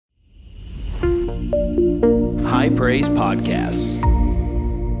High Praise Podcast.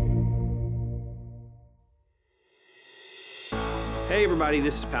 Hey everybody,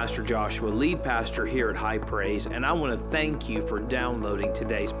 this is Pastor Joshua, lead pastor here at High Praise, and I want to thank you for downloading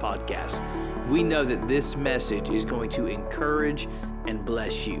today's podcast. We know that this message is going to encourage and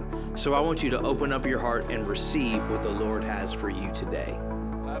bless you. So I want you to open up your heart and receive what the Lord has for you today.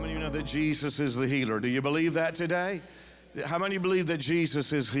 How many of you know that Jesus is the healer? Do you believe that today? How many believe that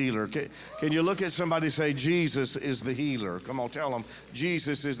Jesus is healer? Can you look at somebody and say, Jesus is the healer? Come on, tell them,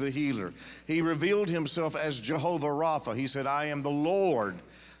 Jesus is the healer. He revealed himself as Jehovah Rapha. He said, I am the Lord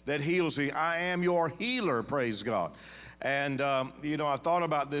that heals thee. I am your healer, praise God. And, I've thought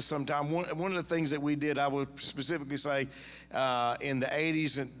about this sometime. One of the things that we did, I would specifically say, in the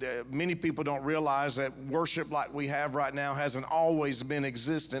 80s, and many people don't realize that worship like we have right now hasn't always been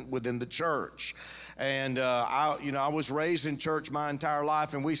existent within the church. And I was raised in church my entire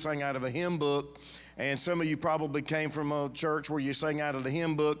life, and we sang out of a hymn book. And some of you probably came from a church where you sang out of the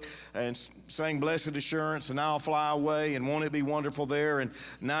hymn book and sang Blessed Assurance and I'll Fly Away and Won't It Be Wonderful There. And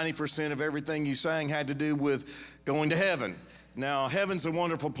 90% of everything you sang had to do with going to heaven. Now, heaven's a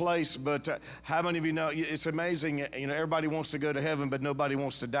wonderful place, but how many of you know, it's amazing, everybody wants to go to heaven, but nobody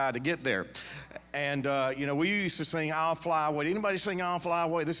wants to die to get there. And, we used to sing I'll Fly Away. Did anybody sing I'll Fly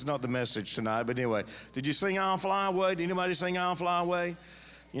Away? This is not the message tonight, but anyway. Did you sing I'll Fly Away? Did anybody sing I'll Fly Away?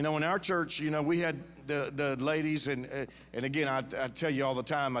 In our church, we had the ladies, and again, I tell you all the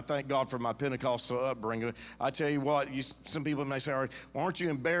time, I thank God for my Pentecostal upbringing. I tell you what, some people may say, well, aren't you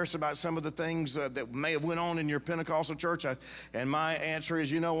embarrassed about some of the things that may have went on in your Pentecostal church? And my answer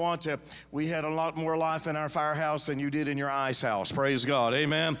is, you know what, we had a lot more life in our firehouse than you did in your ice house. Praise God,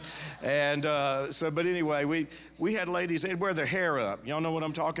 amen. And but anyway, we had ladies, they'd wear their hair up. Y'all know what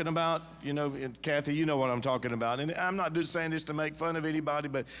I'm talking about? Kathy, you know what I'm talking about. And I'm not just saying this to make fun of anybody,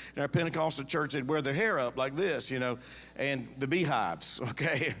 but in our Pentecostal church, they'd wear their hair up like this, and the beehives,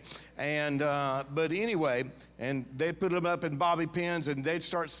 okay? And, but anyway, and they'd put them up in bobby pins, and they'd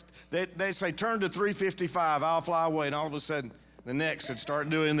say, turn to 355, I'll fly away. And all of a sudden, the next would start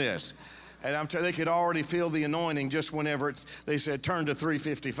doing this. And I'm telling you, they could already feel the anointing just whenever they said, turn to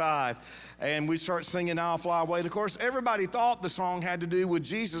 355. And we'd start singing, I'll Fly Away. And of course, everybody thought the song had to do with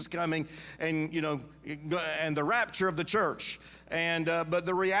Jesus coming and, and the rapture of the church. And, but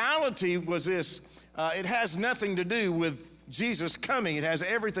the reality was this, it has nothing to do with Jesus coming. It has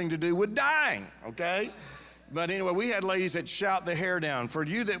everything to do with dying, okay? But anyway, we had ladies that shout their hair down. For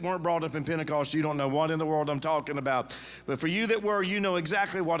you that weren't brought up in Pentecost, you don't know what in the world I'm talking about. But for you that were, you know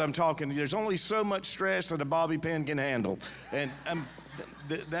exactly what I'm talking about. There's only so much stress that a bobby pin can handle. And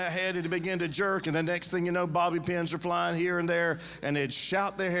that head would begin to jerk, and the next thing you know, bobby pins are flying here and there, and they'd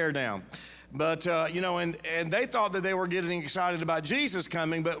shout their hair down. But, and they thought that they were getting excited about Jesus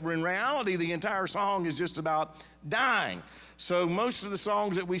coming, but in reality, the entire song is just about dying. So most of the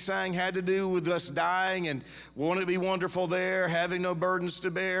songs that we sang had to do with us dying and won't it be wonderful there, having no burdens to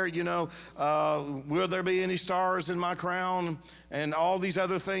bear, will there be any stars in my crown, and all these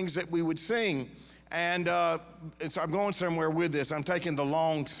other things that we would sing. And so I'm going somewhere with this. I'm taking the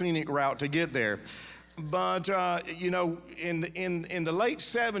long scenic route to get there. But, in the late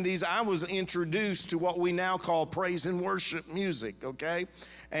 70s, I was introduced to what we now call praise and worship music, okay?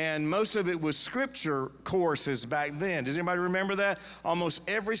 And most of it was scripture choruses back then. Does anybody remember that? Almost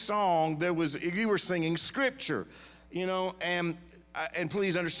every song you were singing scripture, and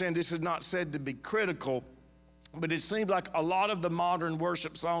please understand this is not said to be critical, but it seems like a lot of the modern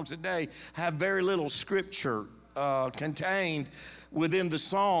worship songs today have very little scripture contained within the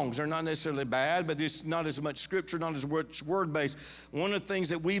songs. They're not necessarily bad, but there's not as much scripture, not as much word-based. One of the things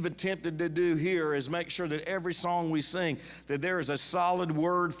that we've attempted to do here is make sure that every song we sing, that there is a solid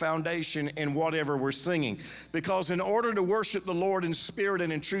word foundation in whatever we're singing. Because in order to worship the Lord in spirit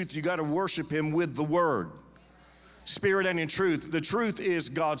and in truth, you got to worship him with the word. Spirit and in truth. The truth is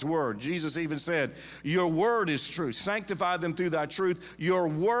God's word. Jesus even said, your word is truth. Sanctify them through thy truth. Your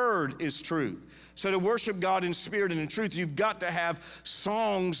word is truth. So to worship God in spirit and in truth, you've got to have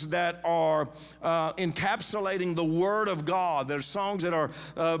songs that are encapsulating the Word of God. They're songs that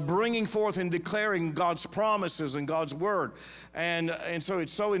are bringing forth and declaring God's promises and God's Word. And so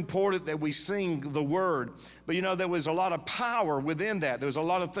it's so important that we sing the Word. But there was a lot of power within that. There was a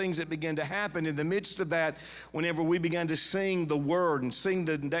lot of things that began to happen in the midst of that whenever we began to sing the Word and sing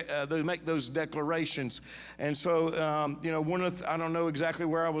make those declarations. And so, I don't know exactly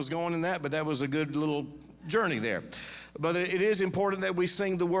where I was going in that, but that was a good little journey there. But it is important that we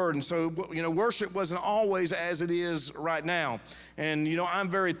sing the word. And so, worship wasn't always as it is right now. And, I'm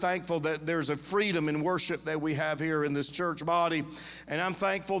very thankful that there's a freedom in worship that we have here in this church body. And I'm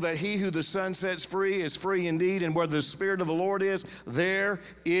thankful that he who the Son sets free is free indeed. And where the Spirit of the Lord is, there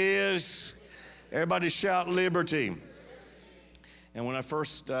is, everybody shout, liberty. And when I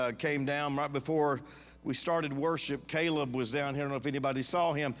first came down right before we started worship, Caleb was down here. I don't know if anybody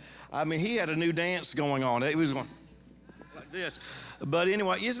saw him. I mean, he had a new dance going on. He was going like this. But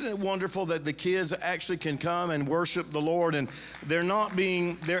anyway, isn't it wonderful that the kids actually can come and worship the Lord, and they're not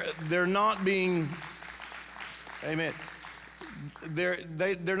being, amen.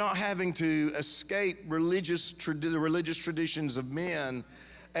 They're not having to escape the religious traditions of men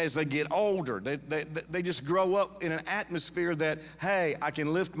as they get older. They just grow up in an atmosphere that, hey, I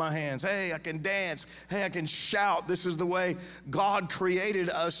can lift my hands. Hey, I can dance. Hey, I can shout. This is the way God created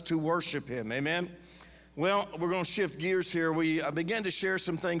us to worship him. Amen? Well, we're going to shift gears here. I began to share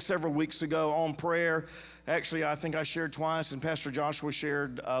some things several weeks ago on prayer. Actually, I think I shared twice, and Pastor Joshua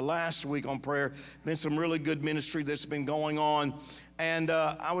shared last week on prayer. Been some really good ministry that's been going on. And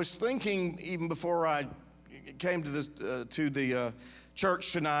I was thinking, even before I came to the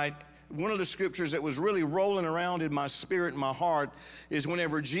church tonight, one of the scriptures that was really rolling around in my spirit and my heart is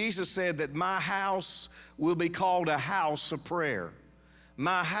whenever Jesus said that my house will be called a house of prayer.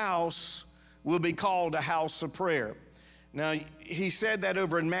 My house will be called a house of prayer. Now, he said that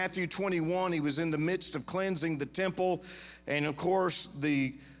over in Matthew 21. He was in the midst of cleansing the temple. And of course,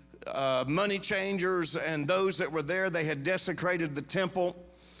 the money changers and those that were there, they had desecrated the temple.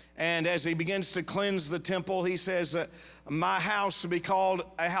 And as he begins to cleanse the temple, he says, my house will be called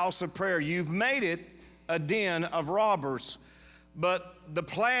a house of prayer. You've made it a den of robbers. But the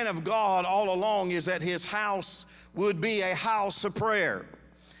plan of God all along is that his house would be a house of prayer.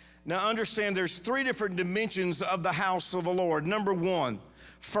 Now understand, there's three different dimensions of the house of the Lord. Number one,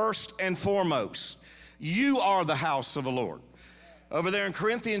 first and foremost, you are the house of the Lord. Over there in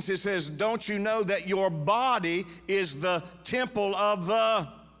Corinthians it says, don't you know that your body is the temple of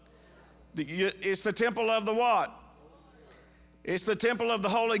it's the temple of the what? It's the temple of the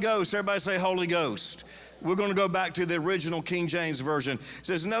Holy Ghost. Everybody say Holy Ghost. We're going to go back to the original King James Version. It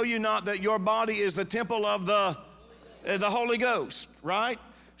says, know you not that your body is the temple of the Holy Ghost, right?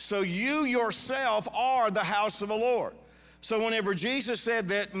 So you yourself are the house of the Lord. So whenever Jesus said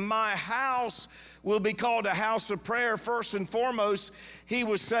that my house will be called a house of prayer, first and foremost, he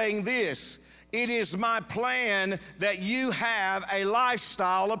was saying this: it is my plan that you have a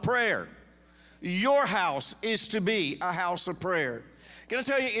lifestyle of prayer. Your house is to be a house of prayer. Can I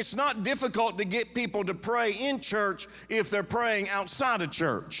tell you, it's not difficult to get people to pray in church if they're praying outside of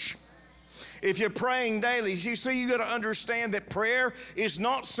church. If you're praying daily, you see, you got to understand that prayer is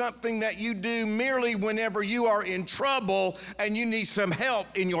not something that you do merely whenever you are in trouble and you need some help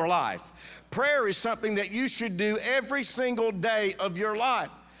in your life. Prayer is something that you should do every single day of your life.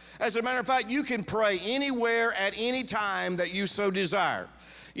 As a matter of fact, you can pray anywhere at any time that you so desire.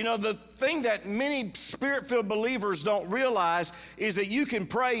 You know, the thing that many Spirit-filled believers don't realize is that you can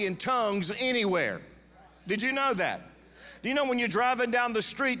pray in tongues anywhere. Did you know that? Do you know when you're driving down the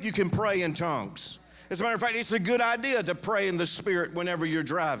street, you can pray in tongues? As a matter of fact, it's a good idea to pray in the Spirit whenever you're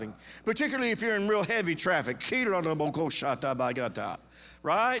driving, particularly if you're in real heavy traffic.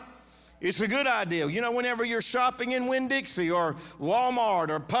 Right? It's a good idea. You know, whenever you're shopping in Winn-Dixie or Walmart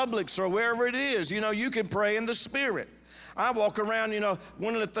or Publix or wherever it is, you know, you can pray in the Spirit. I walk around, you know,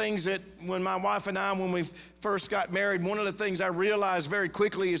 one of the things that when my wife and I, when we first got married, one of the things I realized very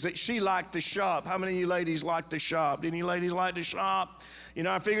quickly is that she liked to shop. How many of you ladies like to shop? Any ladies like to shop? You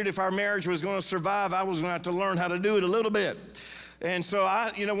know, I figured if our marriage was going to survive, I was going to have to learn how to do it a little bit. And so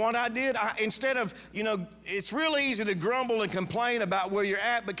you know what I did? Instead of, you know, it's really easy to grumble and complain about where you're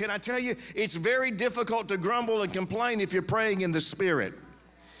at, but can I tell you, it's very difficult to grumble and complain if you're praying in the Spirit.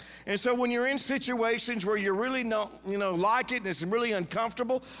 And so when you're in situations where you really don't, you know, like it and it's really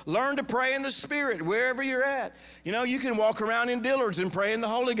uncomfortable, learn to pray in the Spirit wherever you're at. You know, you can walk around in Dillard's and pray in the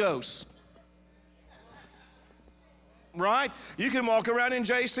Holy Ghost. Right? You can walk around in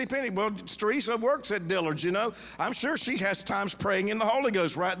JCPenney. Well, Teresa works at Dillard's, you know. I'm sure she has times praying in the Holy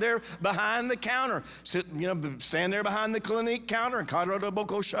Ghost right there behind the counter. Stand there behind the Clinique counter and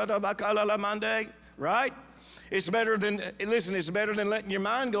right? It's better than letting your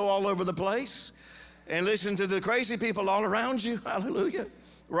mind go all over the place and listen to the crazy people all around you. Hallelujah.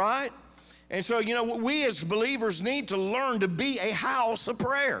 Right? And so, you know, we as believers need to learn to be a house of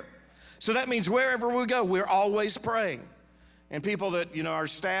prayer. So that means wherever we go, we're always praying. And people that, our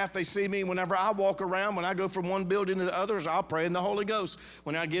staff, they see me whenever I walk around, when I go from one building to the others, I'll pray in the Holy Ghost.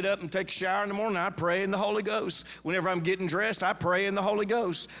 When I get up and take a shower in the morning, I pray in the Holy Ghost. Whenever I'm getting dressed, I pray in the Holy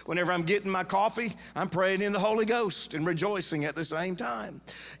Ghost. Whenever I'm getting my coffee, I'm praying in the Holy Ghost and rejoicing at the same time.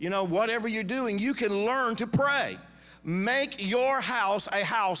 Whatever you're doing, you can learn to pray. Make your house a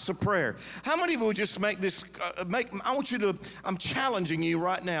house of prayer. How many of you would just make this, I'm challenging you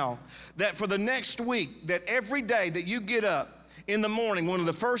right now that for the next week, that every day that you get up, in the morning, one of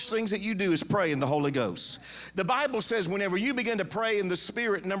the first things that you do is pray in the Holy Ghost. The Bible says whenever you begin to pray in the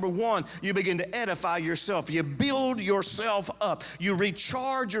Spirit, number one, you begin to edify yourself. You build yourself up. You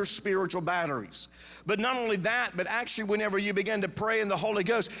recharge your spiritual batteries. But not only that, but actually whenever you begin to pray in the Holy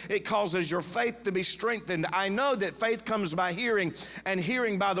Ghost, it causes your faith to be strengthened. I know that faith comes by hearing and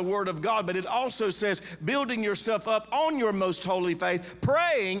hearing by the Word of God, but it also says building yourself up on your most holy faith,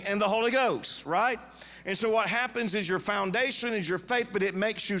 praying in the Holy Ghost, right? And so what happens is your foundation is your faith, but it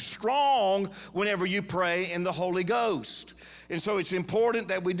makes you strong whenever you pray in the Holy Ghost. And so it's important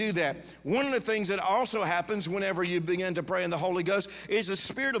that we do that. One of the things that also happens whenever you begin to pray in the Holy Ghost is the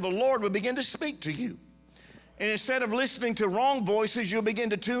Spirit of the Lord will begin to speak to you. And instead of listening to wrong voices, you'll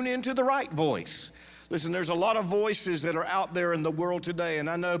begin to tune into the right voice. Listen, there's a lot of voices that are out there in the world today, and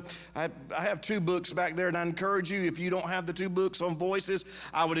I know I have 2 books back there, and I encourage you, if you don't have the 2 books on voices,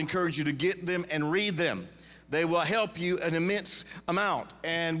 I would encourage you to get them and read them. They will help you an immense amount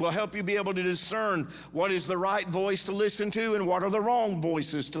and will help you be able to discern what is the right voice to listen to and what are the wrong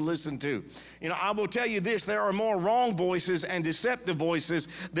voices to listen to. I will tell you this, there are more wrong voices and deceptive voices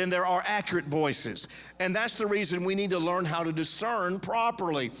than there are accurate voices. And that's the reason we need to learn how to discern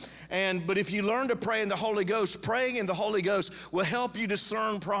properly. But if you learn to pray in the Holy Ghost, praying in the Holy Ghost will help you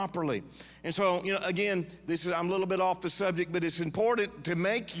discern properly. And so, again, I'm a little bit off the subject, but it's important to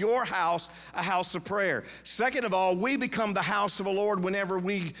make your house a house of prayer. Second of all, we become the house of the Lord whenever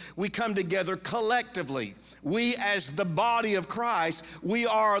we come together collectively. We, as the body of Christ, we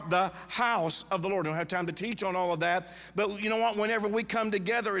are the house of the Lord. I don't have time to teach on all of that, but you know what? Whenever we come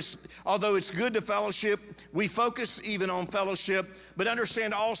together, although it's good to fellowship, we focus even on fellowship, but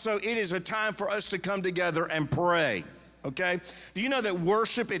understand also it is a time for us to come together and pray. Okay? Do you know that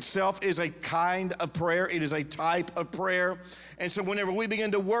worship itself is a kind of prayer? It is a type of prayer. And so whenever we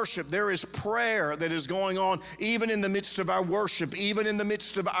begin to worship, there is prayer that is going on even in the midst of our worship, even in the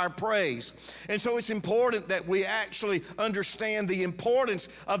midst of our praise. And so it's important that we actually understand the importance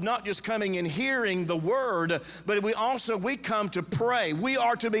of not just coming and hearing the word, but we come to pray. We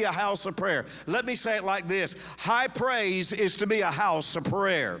are to be a house of prayer. Let me say it like this. High praise is to be a house of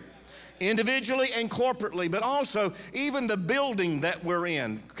prayer. Individually and corporately, but also even the building that we're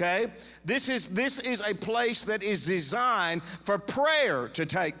in, okay? This is a place that is designed for prayer to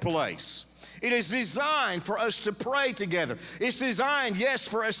take place. It is designed for us to pray together. It's designed, yes,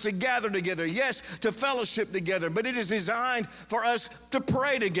 for us to gather together, yes, to fellowship together, but it is designed for us to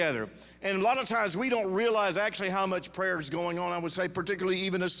pray together. And a lot of times we don't realize actually how much prayer is going on, I would say, particularly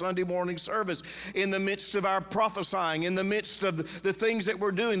even a Sunday morning service. In the midst of our prophesying, in the midst of the things that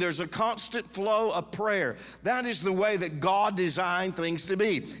we're doing, there's a constant flow of prayer. That is the way that God designed things to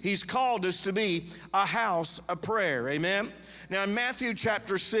be. He's called us to be a house of prayer, amen? Now in Matthew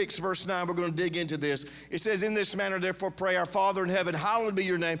chapter 6, verse 9, we're going to dig into this. It says, in this manner, therefore, pray, our Father in heaven, hallowed be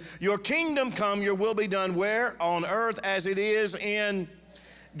your name. Your kingdom come, your will be done where? On earth as it is in.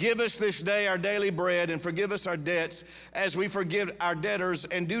 Give us this day our daily bread, and forgive us our debts as we forgive our debtors,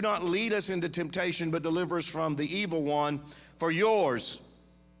 and do not lead us into temptation, but deliver us from the evil one. For yours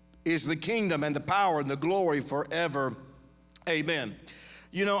is the kingdom and the power and the glory forever. Amen.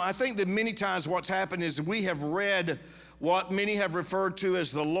 I think that many times what's happened is we have read what many have referred to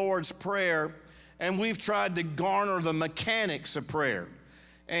as the Lord's Prayer, and we've tried to garner the mechanics of prayer.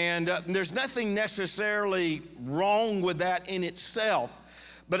 And there's nothing necessarily wrong with that in itself.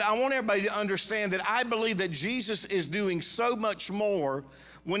 But I want everybody to understand that I believe that Jesus is doing so much more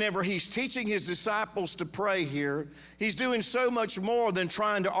whenever he's teaching his disciples to pray here. He's doing so much more than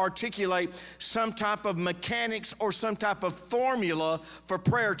trying to articulate some type of mechanics or some type of formula for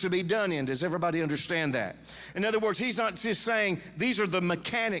prayer to be done in. Does everybody understand that? In other words, he's not just saying these are the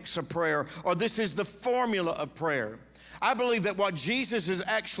mechanics of prayer or this is the formula of prayer. I believe that what Jesus is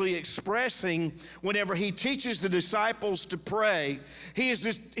actually expressing whenever he teaches the disciples to pray,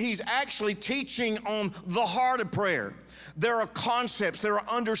 he's actually teaching on the heart of prayer. There are concepts, there are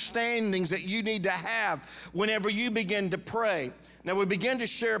understandings that you need to have whenever you begin to pray. Now, we began to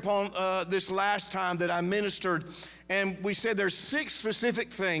share upon this last time that I ministered, and we said there's 6 specific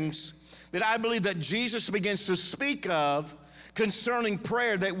things that I believe that Jesus begins to speak of concerning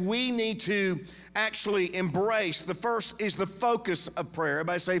prayer that we need to actually embrace. The first is the focus of prayer.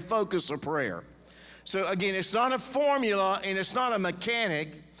 Everybody say focus of prayer. So again, it's not a formula and it's not a mechanic.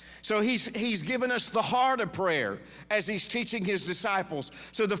 So he's given us the heart of prayer as he's teaching his disciples.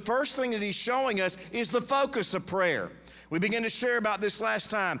 So the first thing that he's showing us is the focus of prayer. We began to share about this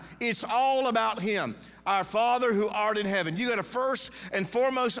last time. It's all about him. Our Father who art in heaven. You got to first and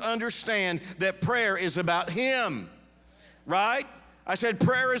foremost understand that prayer is about him, right? I said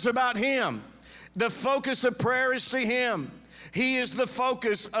prayer is about him. The focus of prayer is to him. He is the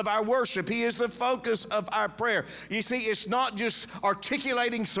focus of our worship. He is the focus of our prayer. You see, it's not just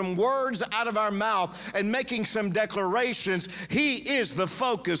articulating some words out of our mouth and making some declarations. He is the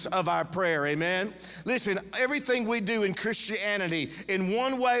focus of our prayer, amen? Listen, everything we do in Christianity, in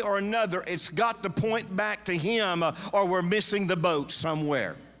one way or another, it's got to point back to him or we're missing the boat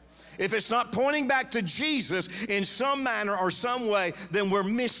somewhere. If it's not pointing back to Jesus in some manner or some way, then we're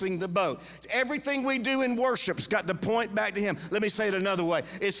missing the boat. Everything we do in worship's got to point back to him. Let me say it another way.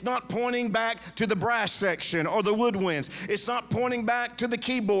 It's not pointing back to the brass section or the woodwinds. It's not pointing back to the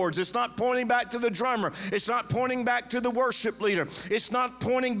keyboards. It's not pointing back to the drummer. It's not pointing back to the worship leader. It's not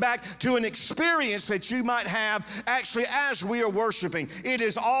pointing back to an experience that you might have actually as we are worshiping. It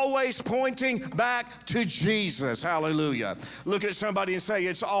is always pointing back to Jesus. Hallelujah. Look at somebody and say,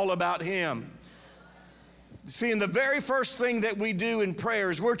 it's all about him. See, and the very first thing that we do in prayer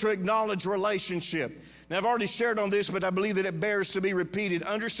is we're to acknowledge relationship. Now, I've already shared on this, but I believe that it bears to be repeated.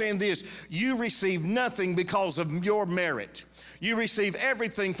 Understand this, you receive nothing because of your merit. You receive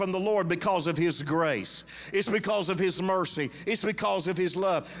everything from the Lord because of his grace. It's because of his mercy. It's because of his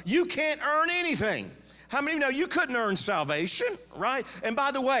love. You can't earn anything. How many of you know you couldn't earn salvation, right? And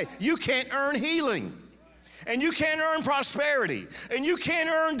by the way, you can't earn healing. And you can't earn prosperity, and you can't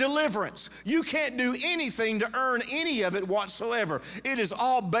earn deliverance. You can't do anything to earn any of it whatsoever. It is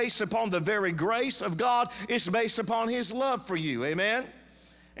all based upon the very grace of God. It's based upon his love for you, amen?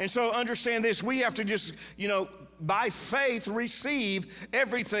 And so understand this, we have to just, by faith receive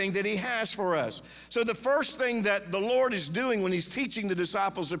everything that he has for us. So the first thing that the Lord is doing when he's teaching the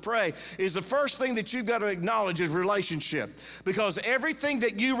disciples to pray is the first thing that you've got to acknowledge is relationship. Because everything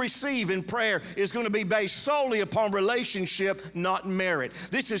that you receive in prayer is going to be based solely upon relationship, not merit.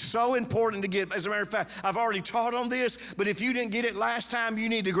 This is so important to get. As a matter of fact, I've already taught on this, but if you didn't get it last time, you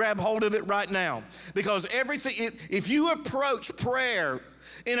need to grab hold of it right now. Because if you approach prayer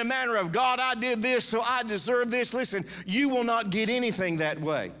in a manner of, God, I did this, so I deserve this. Listen, you will not get anything that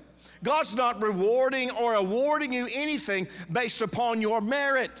way. God's not rewarding or awarding you anything based upon your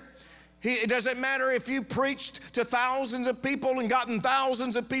merit. It doesn't matter if you preached to thousands of people and gotten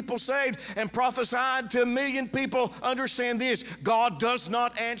thousands of people saved and prophesied to 1 million people. Understand this, God does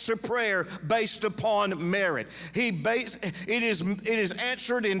not answer prayer based upon merit. It is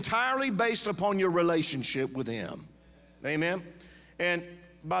answered entirely based upon your relationship with him. Amen? And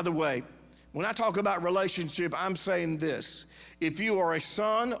by the way, when I talk about relationship, I'm saying this. If you are a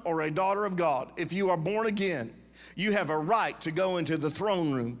son or a daughter of God, if you are born again, you have a right to go into the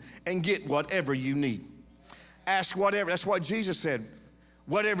throne room and get whatever you need. Ask whatever. That's what Jesus said.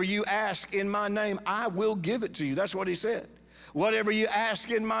 Whatever you ask in my name, I will give it to you. That's what he said. Whatever you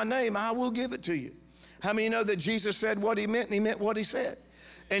ask in my name, I will give it to you. How many know that Jesus said what he meant and he meant what he said?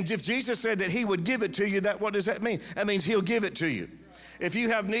 And if Jesus said that he would give it to you, what does that mean? That means he'll give it to you. If you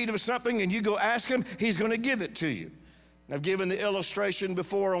have need of something and you go ask him, he's going to give it to you. I've given the illustration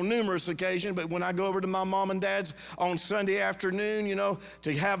before on numerous occasions, but when I go over to my mom and dad's on Sunday afternoon,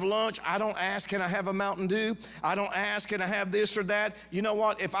 to have lunch, I don't ask, can I have a Mountain Dew? I don't ask, can I have this or that? You know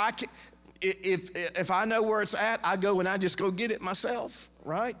what? If I know where it's at, I go and I just go get it myself,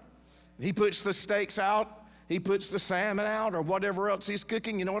 right? He puts the steaks out. He puts the salmon out or whatever else he's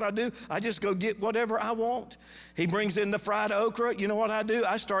cooking. You know what I do? I just go get whatever I want. He brings in the fried okra. You know what I do?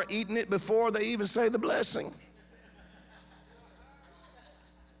 I start eating it before they even say the blessing.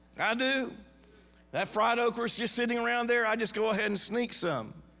 I do. That fried okra is just sitting around there. I just go ahead and sneak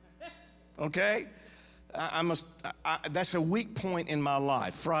some. Okay? That's a weak point in my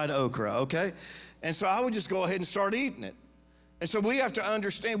life, fried okra, okay? And so I would just go ahead and start eating it. And so we have to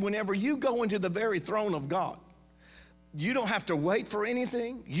understand whenever you go into the very throne of God, you don't have to wait for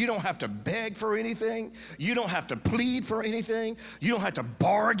anything. You don't have to beg for anything. You don't have to plead for anything. You don't have to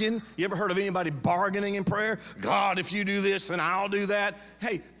bargain. You ever heard of anybody bargaining in prayer? God, if you do this, then I'll do that.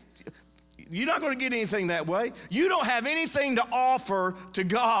 Hey, you're not going to get anything that way. You don't have anything to offer to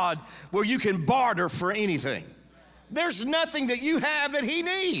God where you can barter for anything. There's nothing that you have that he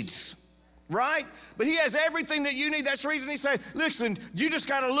needs. right? But he has everything that you need. That's the reason he said, listen, you just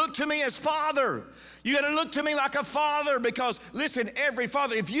got to look to me as Father. You got to look to me like a father because, listen, every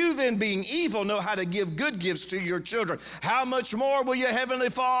father, if you then being evil know how to give good gifts to your children, how much more will your heavenly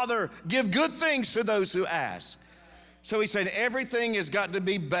Father give good things to those who ask? So he said everything has got to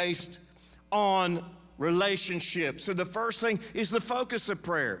be based on relationship. So the first thing is the focus of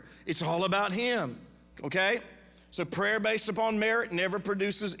prayer. It's all about him, okay? So prayer based upon merit never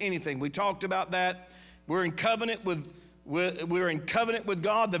produces anything. We talked about that. We're in covenant with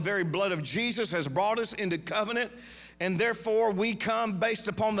God. The very blood of Jesus has brought us into covenant, and therefore we come based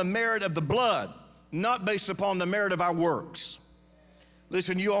upon the merit of the blood, not based upon the merit of our works.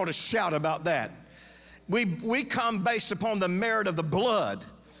 Listen, you ought to shout about that. We come based upon the merit of the blood.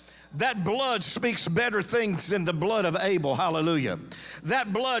 That blood speaks better things than the blood of Abel. Hallelujah.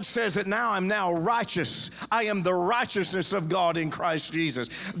 That blood says that I'm now righteous. I am the righteousness of God in Christ Jesus.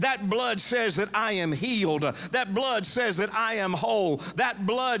 That blood says that I am healed. That blood says that I am whole. That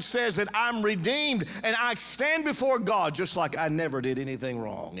blood says that I'm redeemed and I stand before God just like I never did anything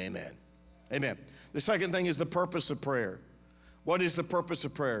wrong. Amen. Amen. The second thing is the purpose of prayer. What is the purpose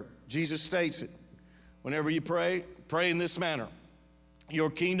of prayer? Jesus states it. Whenever you pray, pray in this manner. Your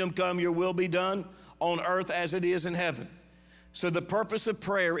kingdom come, your will be done on earth as it is in heaven. So the purpose of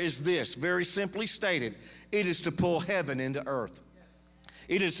prayer is this, very simply stated. It is to pull heaven into earth.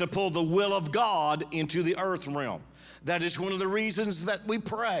 It is to pull the will of God into the earth realm. That is one of the reasons that we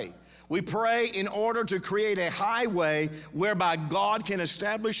pray. We pray in order to create a highway whereby God can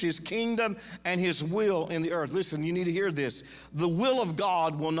establish his kingdom and his will in the earth. Listen, you need to hear this. The will of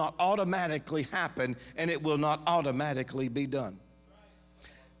God will not automatically happen and it will not automatically be done.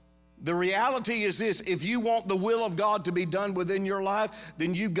 The reality is this, if you want the will of God to be done within your life,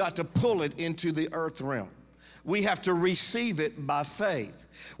 then you've got to pull it into the earth realm. We have to receive it by faith.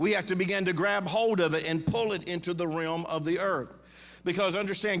 We have to begin to grab hold of it and pull it into the realm of the earth. Because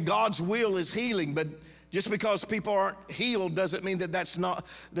understand, God's will is healing, but just because people aren't healed doesn't mean that it's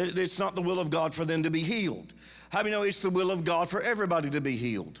not the will of God for them to be healed. How many know it's the will of God for everybody to be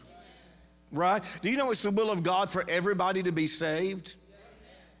healed? Right? Do you know it's the will of God for everybody to be saved?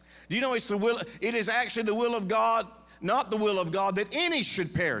 Do you know it is actually the will of God, not the will of God that any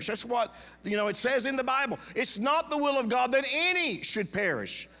should perish. That's what, it says in the Bible. It's not the will of God that any should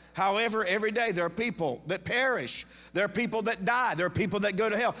perish. However, every day there are people that perish. There are people that die. There are people that go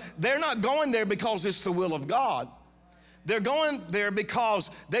to hell. They're not going there because it's the will of God. They're going there because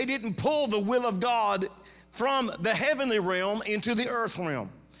they didn't pull the will of God from the heavenly realm into the earth realm.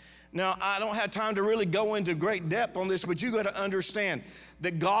 Now, I don't have time to really go into great depth on this, but you got to understand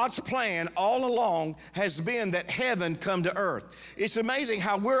that God's plan all along has been that heaven come to earth. It's amazing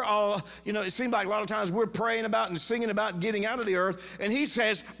how we're all, it seems like a lot of times we're praying about and singing about getting out of the earth. And he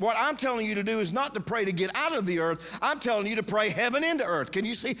says, what I'm telling you to do is not to pray to get out of the earth. I'm telling you to pray heaven into earth. Can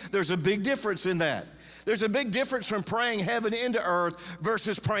you see? There's a big difference in that. There's a big difference from praying heaven into earth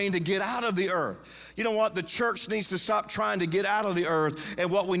versus praying to get out of the earth. You know what? The church needs to stop trying to get out of the earth.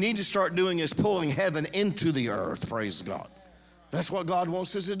 And what we need to start doing is pulling heaven into the earth. Praise God. That's what God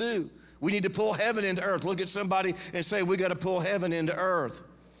wants us to do. We need to pull heaven into earth. Look at somebody and say, we got to pull heaven into earth.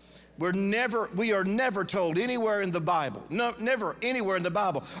 We are never told anywhere in the Bible, never anywhere in the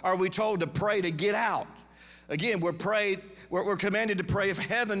Bible are we told to pray to get out. Again, we're commanded to pray for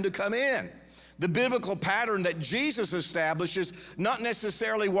heaven to come in. The biblical pattern that Jesus establishes, not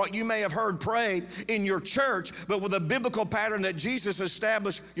necessarily what you may have heard prayed in your church, but with a biblical pattern that Jesus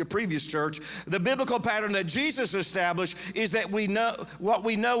established, your previous church, the biblical pattern that Jesus established is that we know what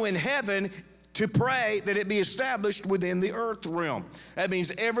we know in heaven to pray that it be established within the earth realm. That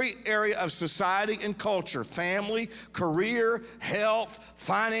means every area of society and culture, family, career, health,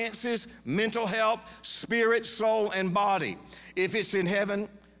 finances, mental health, spirit, soul, and body. If it's in heaven,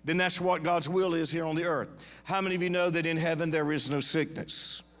 then that's what God's will is here on the earth. How many of you know that in heaven there is no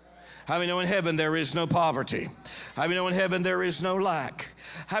sickness? How many know in heaven there is no poverty? How many know in heaven there is no lack?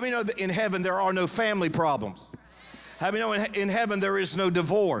 How many know that in heaven there are no family problems? How many know in heaven there is no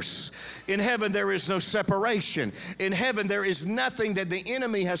divorce? In heaven there is no separation. In heaven there is nothing that the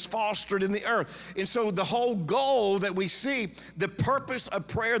enemy has fostered in the earth. And so the whole goal that we see, the purpose of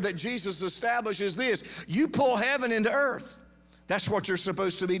prayer that Jesus established is this: you pull heaven into earth. That's what you're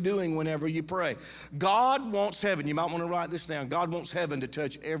supposed to be doing whenever you pray. God wants heaven. You might want to write this down. God wants heaven to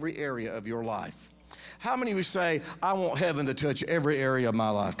touch every area of your life. How many of you say, I want heaven to touch every area of my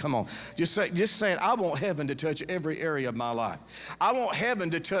life? Come on. Just say it. I want heaven to touch every area of my life. I want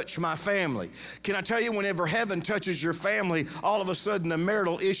heaven to touch my family. Can I tell you, whenever heaven touches your family, all of a sudden the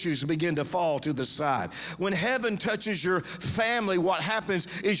marital issues begin to fall to the side. When heaven touches your family, what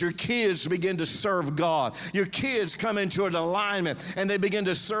happens is your kids begin to serve God. Your kids come into an alignment and they begin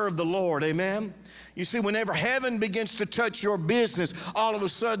to serve the Lord. Amen? You see, whenever heaven begins to touch your business, all of a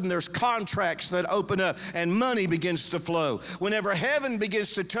sudden there's contracts that open up and money begins to flow. Whenever heaven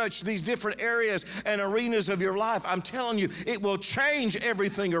begins to touch these different areas and arenas of your life, I'm telling you, it will change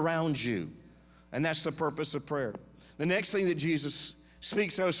everything around you. And that's the purpose of prayer. The next thing that Jesus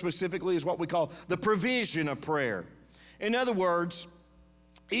speaks of specifically is what we call the provision of prayer. In other words,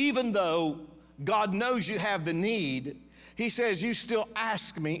 even though God knows you have the need, He says, you still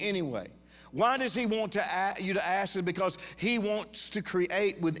ask me anyway. Why does He want you to ask it? Because He wants to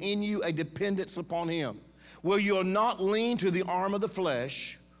create within you a dependence upon Him, where you'll not lean to the arm of the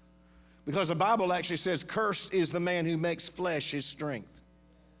flesh, because the Bible actually says, cursed is the man who makes flesh his strength.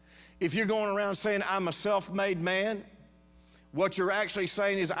 If you're going around saying, I'm a self-made man, what you're actually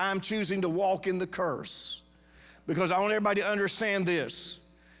saying is, I'm choosing to walk in the curse. Because I want everybody to understand this.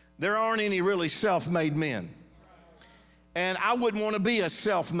 There aren't any really self-made men. And I wouldn't want to be a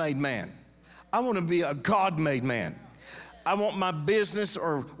self-made man. I want to be a God-made man. I want my business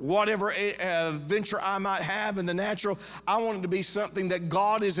or whatever venture I might have in the natural, I want it to be something that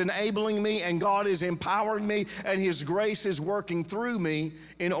God is enabling me and God is empowering me and His grace is working through me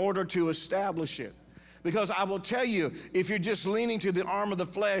in order to establish it. Because I will tell you, if you're just leaning to the arm of the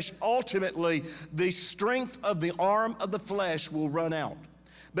flesh, ultimately the strength of the arm of the flesh will run out.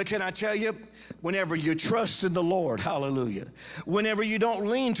 But can I tell you, whenever you trust in the Lord, hallelujah, whenever you don't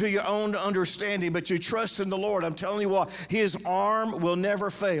lean to your own understanding, but you trust in the Lord, I'm telling you what, His arm will never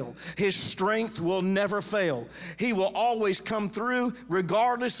fail. His strength will never fail. He will always come through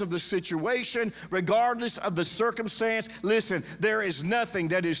regardless of the situation, regardless of the circumstance. Listen, there is nothing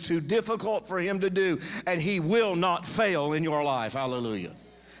that is too difficult for Him to do, and He will not fail in your life, hallelujah.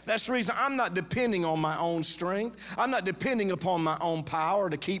 That's the reason I'm not depending on my own strength. I'm not depending upon my own power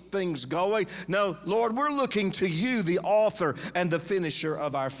to keep things going. No, Lord, we're looking to You, the author and the finisher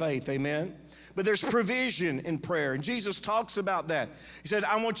of our faith. Amen. But there's provision in prayer. And Jesus talks about that. He said,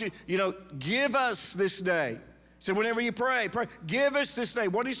 I want you, give us this day. He said, whenever you pray, give us this day.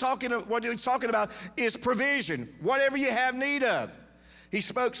 What he's talking about is provision, whatever you have need of. He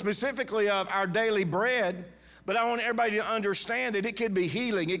spoke specifically of our daily bread. But I want everybody to understand that it could be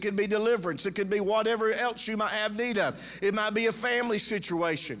healing, it could be deliverance, it could be whatever else you might have need of. It might be a family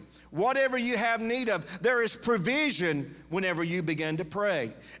situation. Whatever you have need of, there is provision whenever you begin to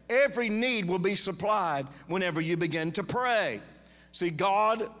pray. Every need will be supplied whenever you begin to pray. See,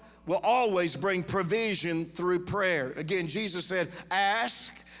 God will always bring provision through prayer. Again, Jesus said,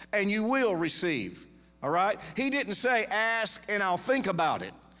 ask and you will receive. All right? He didn't say ask and I'll think about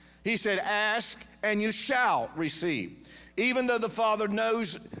it. He said, ask and you shall receive. Even though the Father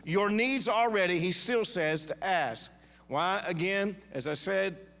knows your needs already, He still says to ask. Why? Again, as I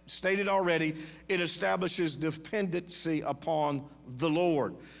stated already, it establishes dependency upon the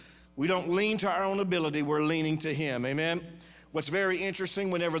Lord. We don't lean to our own ability, we're leaning to Him. Amen? What's very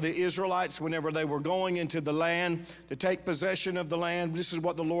interesting, whenever the Israelites, whenever they were going into the land to take possession of the land, this is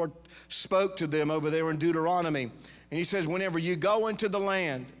what the Lord spoke to them over there in Deuteronomy. And He says, whenever you go into the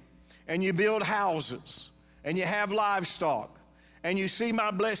land, and you build houses, and you have livestock, and you see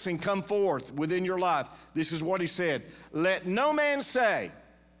My blessing come forth within your life, this is what He said, let no man say,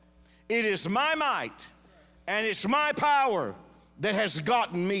 it is my might and it's my power that has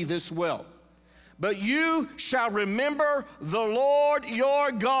gotten me this wealth. But you shall remember the Lord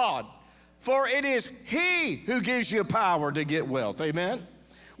your God, for it is He who gives you power to get wealth. Amen?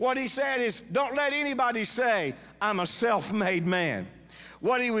 What He said is, don't let anybody say, I'm a self-made man.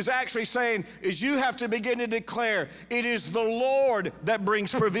 What He was actually saying is you have to begin to declare, it is the Lord that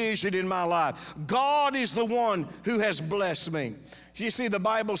brings provision in my life. God is the one who has blessed me. You see, the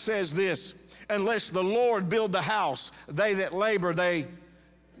Bible says this, unless the Lord build the house, they that labor, they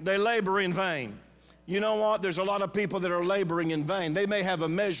labor in vain. You know what? There's a lot of people that are laboring in vain. They may have a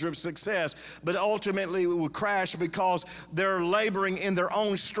measure of success, but ultimately it will crash because they're laboring in their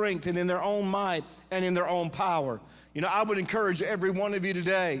own strength and in their own might and in their own power. I would encourage every one of you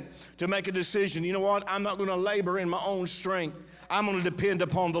today to make a decision. You know what? I'm not going to labor in my own strength. I'm going to depend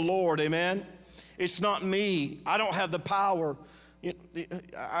upon the Lord. Amen? It's not me. I don't have the power.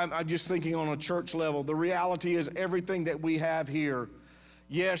 I'm just thinking on a church level. The reality is everything that we have here,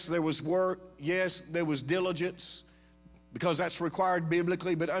 yes, there was work. Yes, there was diligence. because that's required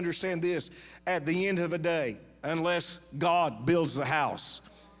biblically. But understand this, at the end of the day, unless God builds the house,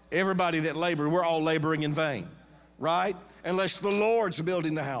 everybody that labored, we're all laboring in vain, right? Unless the Lord's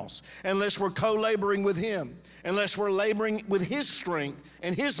building the house, unless we're co-laboring with Him, unless we're laboring with His strength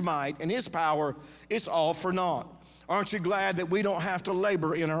and His might and His power, it's all for naught. Aren't you glad that we don't have to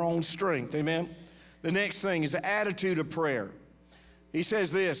labor in our own strength? Amen? The next thing is the attitude of prayer. He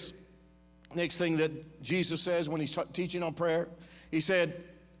says this, next thing that Jesus says when He's teaching on prayer, He said,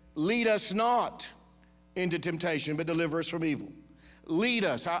 lead us not into temptation, but deliver us from evil. Lead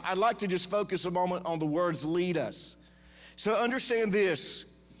us. I'd like to just focus a moment on the words lead us. So understand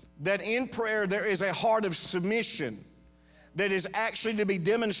this, that in prayer there is a heart of submission that is actually to be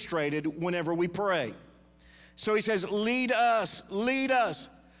demonstrated whenever we pray. So He says, lead us, lead us.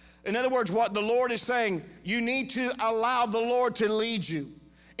 In other words, what the Lord is saying, you need to allow the Lord to lead you.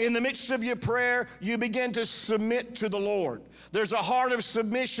 In the midst of your prayer, you begin to submit to the Lord. There's a heart of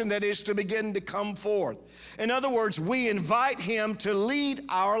submission that is to begin to come forth. In other words, we invite Him to lead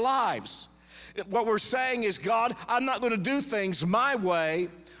our lives. What we're saying is, God, I'm not going to do things my way.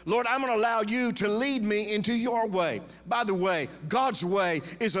 Lord, I'm going to allow you to lead me into your way. By the way, God's way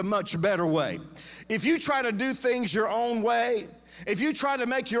is a much better way. If you try to do things your own way, if you try to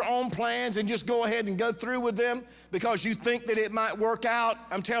make your own plans and just go ahead and go through with them because you think that it might work out,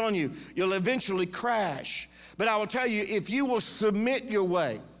 I'm telling you, you'll eventually crash. But I will tell you, if you will submit your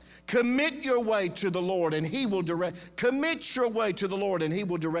way, commit your way to the Lord and He will direct, commit your way to the Lord and He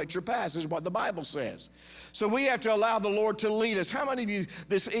will direct your path, is what the Bible says. So we have to allow the Lord to lead us. How many of you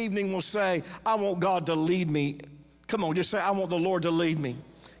this evening will say, I want God to lead me? Come on, just say, I want the Lord to lead me.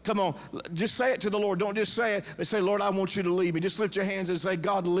 Come on, just say it to the Lord. Don't just say it, but say, Lord, I want you to lead me. Just lift your hands and say,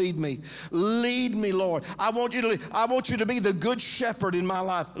 God, lead me. Lead me, Lord. I want you to be the good shepherd in my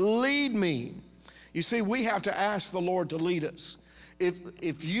life. Lead me. You see, we have to ask the Lord to lead us.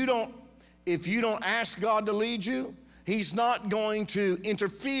 If you don't ask God to lead you, He's not going to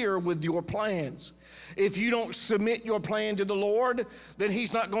interfere with your plans. If you don't submit your plan to the Lord, then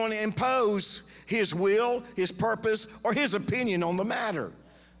He's not going to impose His will, His purpose, or His opinion on the matter,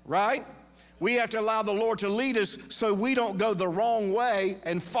 right? We have to allow the Lord to lead us so we don't go the wrong way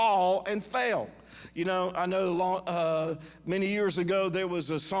and fall and fail. You know, I know many years ago there was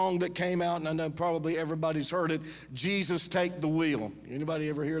a song that came out, and I know probably everybody's heard it, Jesus Take the Wheel. Anybody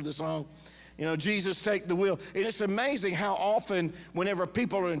ever hear the song? You know, Jesus take the wheel. And it's amazing how often whenever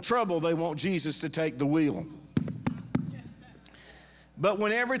people are in trouble, they want Jesus to take the wheel. But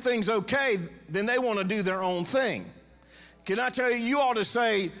when everything's okay, then they want to do their own thing. Can I tell you, you ought to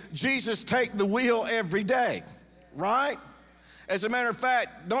say, Jesus take the wheel every day, right? As a matter of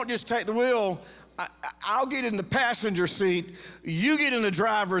fact, don't just take the wheel. I'll get in the passenger seat, you get in the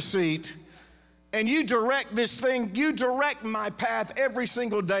driver's seat, and you direct this thing, you direct my path every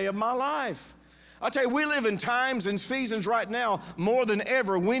single day of my life. I'll tell you, we live in times and seasons right now, more than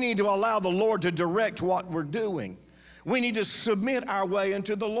ever, we need to allow the Lord to direct what we're doing. We need to submit our way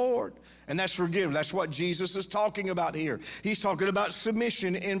into the Lord. And that's forgiveness. That's what Jesus is talking about here. He's talking about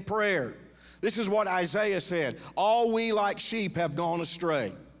submission in prayer. This is what Isaiah said. All we like sheep have gone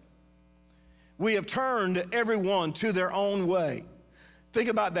astray. We have turned everyone to their own way. Think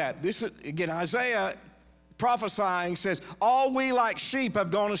about that. This is, again, Isaiah prophesying says, all we like sheep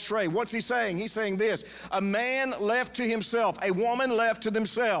have gone astray. What's he saying? He's saying this, a man left to himself, a woman left to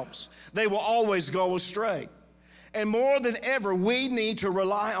themselves, they will always go astray. And more than ever, we need to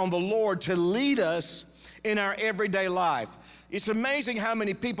rely on the Lord to lead us in our everyday life. It's amazing how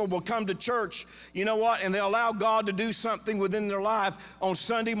many people will come to church, you know what, and they allow God to do something within their life on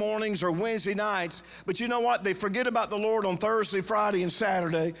Sunday mornings or Wednesday nights. But you know what? They forget about the Lord on Thursday, Friday, and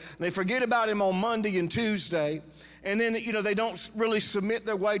Saturday. They forget about Him on Monday and Tuesday. And then, you know, they don't really submit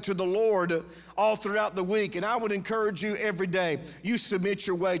their way to the Lord all throughout the week. And I would encourage you every day, you submit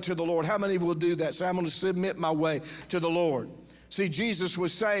your way to the Lord. How many will do that? Say, I'm going to submit my way to the Lord. See, Jesus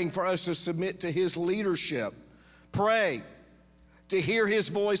was saying for us to submit to His leadership. Pray to hear His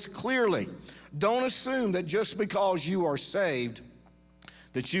voice clearly. Don't assume that just because you are saved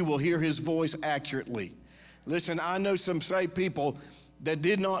that you will hear His voice accurately. Listen, I know some saved people that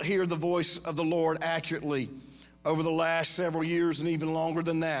did not hear the voice of the Lord accurately over the last several years and even longer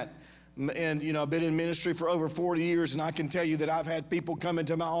than that. And, you know, I've been in ministry for over 40 years, and I can tell you that I've had people come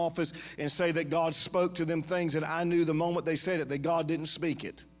into my office and say that God spoke to them things that I knew the moment they said it, that God didn't speak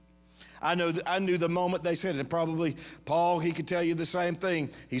it. I knew the moment they said it. And probably Paul, he could tell you the same thing.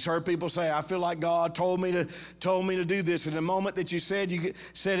 He's heard people say, I feel like God told me to do this. And the moment that you said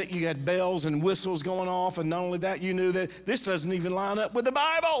it, you had bells and whistles going off. And not only that, you knew that this doesn't even line up with the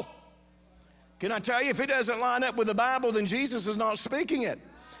Bible. Can I tell you, if it doesn't line up with the Bible, then Jesus is not speaking it.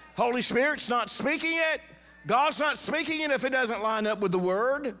 Holy Spirit's not speaking it. God's not speaking it if it doesn't line up with the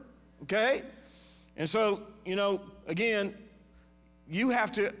Word, okay? And so, again, you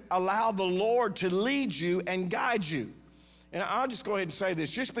have to allow the Lord to lead you and guide you. And I'll just go ahead and say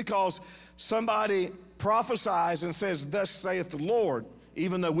this. Just because somebody prophesies and says, thus saith the Lord,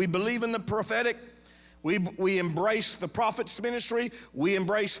 even though we believe in the prophetic, we embrace the prophet's ministry, we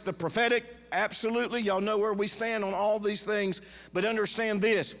embrace the prophetic, absolutely. Y'all know where we stand on all these things. But understand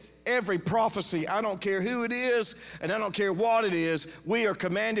this, every prophecy, I don't care who it is and I don't care what it is, we are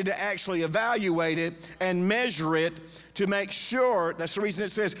commanded to actually evaluate it and measure it to make sure. That's the reason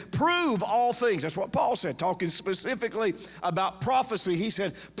it says, prove all things. That's what Paul said, talking specifically about prophecy. He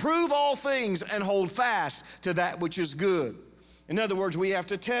said, prove all things and hold fast to that which is good. In other words, we have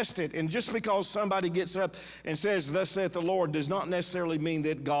to test it. And just because somebody gets up and says, thus saith the Lord, does not necessarily mean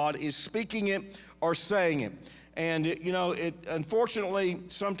that God is speaking it or saying it. And, unfortunately,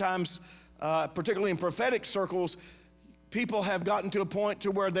 sometimes, particularly in prophetic circles, people have gotten to a point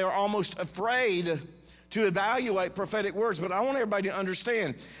to where they're almost afraid to evaluate prophetic words. But I want everybody to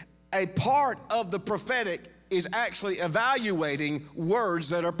understand, a part of the prophetic is actually evaluating words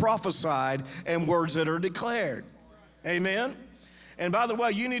that are prophesied and words that are declared. Amen? And by the way,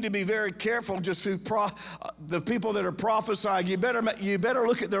 you need to be very careful just who the people that are prophesying. You better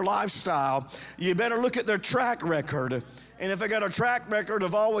look at their lifestyle. You better look at their track record. And if they got a track record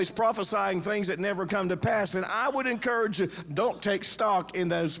of always prophesying things that never come to pass, then I would encourage you, don't take stock in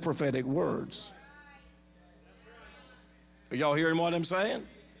those prophetic words. Are y'all hearing what I'm saying?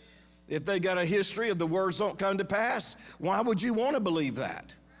 If they got a history of the words don't come to pass, why would you want to believe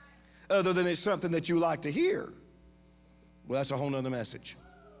that? Other than it's something that you like to hear. Well, that's a whole nother message.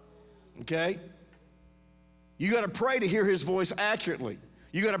 Okay? You got to pray to hear his voice accurately.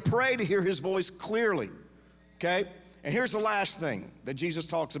 You got to pray to hear his voice clearly. Okay? And here's the last thing that Jesus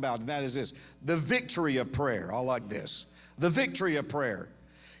talks about, and that is this, the victory of prayer. I like this. The victory of prayer.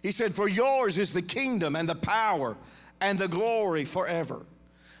 He said, for yours is the kingdom and the power and the glory forever.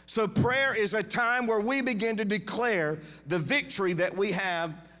 So prayer is a time where we begin to declare the victory that we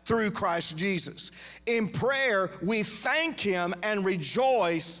have through Christ Jesus. In prayer, we thank him and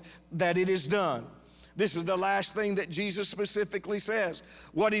rejoice that it is done. This is the last thing that Jesus specifically says.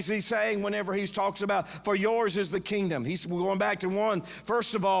 What is he saying whenever he talks about, for yours is the kingdom? He's going back to one.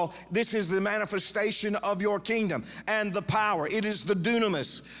 First of all, this is the manifestation of your kingdom and the power. It is the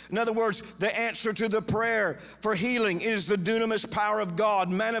dunamis. In other words, the answer to the prayer for healing is the dunamis power of God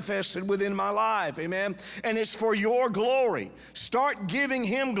manifested within my life. Amen. And it's for your glory. Start giving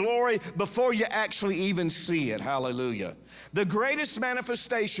him glory before you actually even see it. Hallelujah. The greatest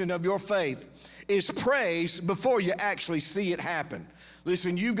manifestation of your faith is praise before you actually see it happen.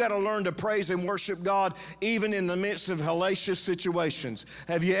 Listen, you've got to learn to praise and worship God even in the midst of hellacious situations.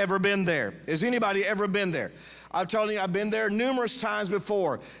 Have you ever been there? Has anybody ever been there? I'm telling you, I've been there numerous times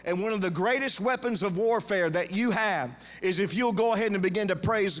before. And one of the greatest weapons of warfare that you have is if you'll go ahead and begin to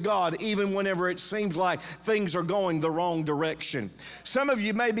praise God even whenever it seems like things are going the wrong direction. Some of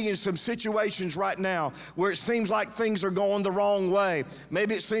you may be in some situations right now where it seems like things are going the wrong way.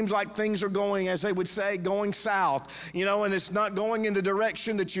 Maybe it seems like things are going, as they would say, going south, and it's not going in the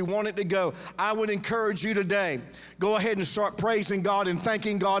direction that you want it to go. I would encourage you today, go ahead and start praising God and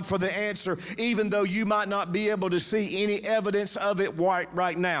thanking God for the answer, even though you might not be able to see any evidence of it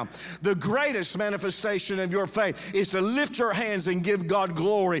right now. The greatest manifestation of your faith is to lift your hands and give God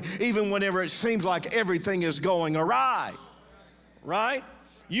glory, even whenever it seems like everything is going awry. Right?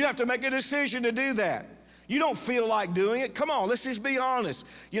 You have to make a decision to do that. You don't feel like doing it. Come on, let's just be honest.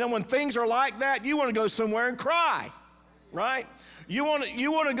 When things are like that, you want to go somewhere and cry. Right? You want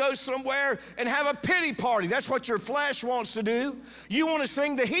to go somewhere and have a pity party. That's what your flesh wants to do. You want to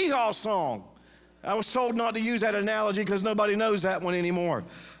sing the hee-haw song. I was told not to use that analogy because nobody knows that one anymore.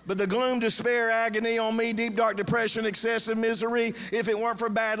 But the gloom, despair, agony on me, deep, dark depression, excessive misery, if it weren't for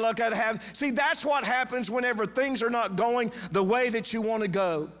bad luck I'd have. See, that's what happens whenever things are not going the way that you want to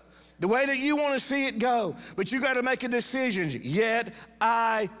go. The way that you want to see it go. But you got to make a decision. Yet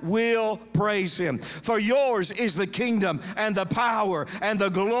I will praise him. For yours is the kingdom and the power and the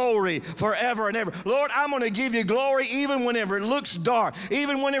glory forever and ever. Lord, I'm going to give you glory even whenever it looks dark.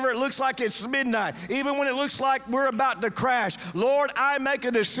 Even whenever it looks like it's midnight. Even when it looks like we're about to crash. Lord, I make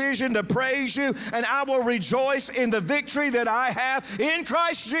a decision to praise you, and I will rejoice in the victory that I have in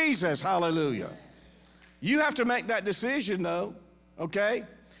Christ Jesus. Hallelujah. You have to make that decision though, okay?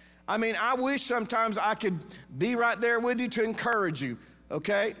 I wish sometimes I could be right there with you to encourage you,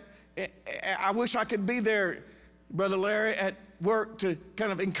 okay? I wish I could be there, Brother Larry, at work to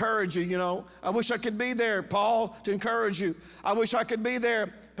kind of encourage you, you know. I wish I could be there, Paul, to encourage you. I wish I could be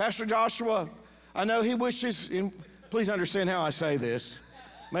there, Pastor Joshua. I know he wishes, and please understand how I say this.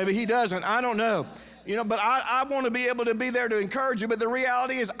 Maybe he doesn't, I don't know. You know, but I want to be able to be there to encourage you, but the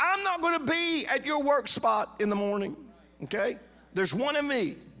reality is I'm not going to be at your work spot in the morning, okay? There's one in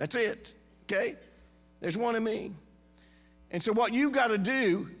me, that's it, okay? There's one in me. And so what you've got to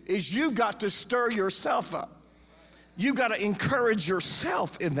do is you've got to stir yourself up. You've got to encourage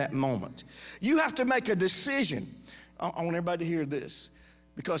yourself in that moment. You have to make a decision. I want everybody to hear this,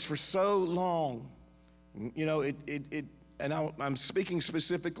 because for so long, you know, and I'm speaking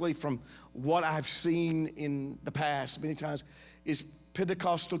specifically from what I've seen in the past many times, is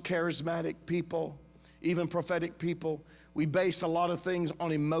Pentecostal charismatic people, even prophetic people, we base a lot of things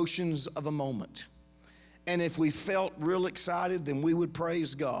on emotions of a moment. And if we felt real excited, then we would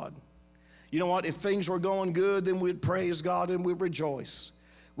praise God. You know what? If things were going good, then we'd praise God and we'd rejoice.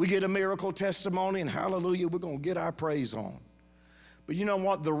 We get a miracle testimony, and hallelujah, we're going to get our praise on. But you know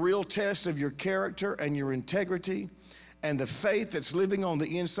what? The real test of your character and your integrity and the faith that's living on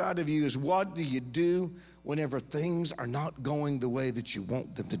the inside of you is, what do you do whenever things are not going the way that you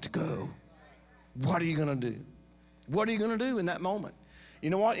want them to go? What are you going to do? What are you going to do in that moment?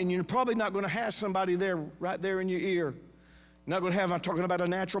 You know what? And you're probably not going to have somebody there, right there in your ear. Not going to have, I'm talking about a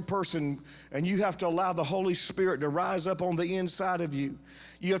natural person, and you have to allow the Holy Spirit to rise up on the inside of you.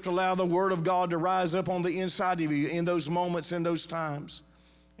 You have to allow the Word of God to rise up on the inside of you in those moments, in those times.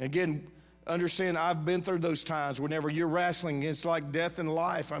 Again, understand, I've been through those times whenever you're wrestling. It's like death and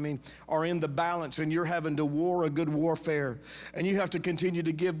life, are in the balance, and you're having to war a good warfare. And you have to continue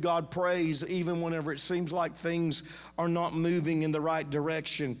to give God praise even whenever it seems like things are not moving in the right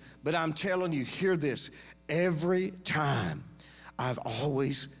direction. But I'm telling you, hear this, every time I've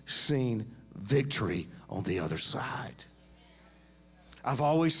always seen victory on the other side. I've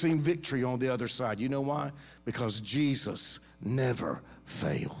always seen victory on the other side. You know why? Because Jesus never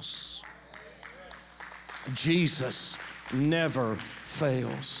fails. Jesus never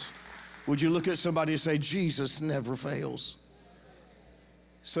fails. Would you look at somebody and say, Jesus never fails?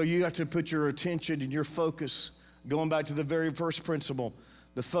 So you have to put your attention and your focus, going back to the very first principle,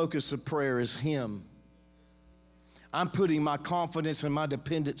 the focus of prayer is Him. I'm putting my confidence and my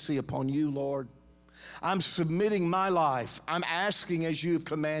dependency upon you, Lord. I'm submitting my life. I'm asking as you have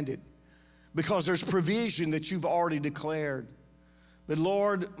commanded, because there's provision that you've already declared. But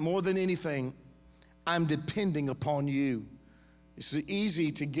Lord, more than anything, I'm depending upon you. It's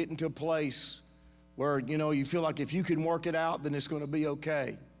easy to get into a place where, you feel like if you can work it out, then it's going to be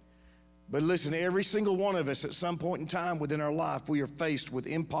okay. But listen, every single one of us at some point in time within our life, we are faced with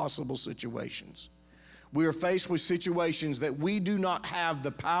impossible situations. We are faced with situations that we do not have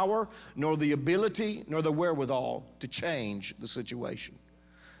the power, nor the ability, nor the wherewithal to change the situation.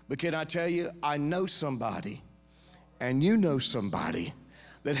 But can I tell you, I know somebody, and you know somebody,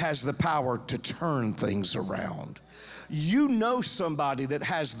 that has the power to turn things around. You know somebody that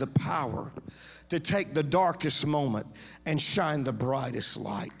has the power to take the darkest moment and shine the brightest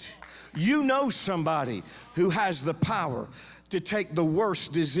light. You know somebody who has the power to take the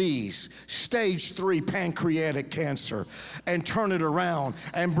worst disease, stage 3 pancreatic cancer, and turn it around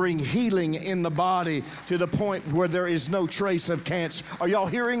and bring healing in the body to the point where there is no trace of cancer. Are y'all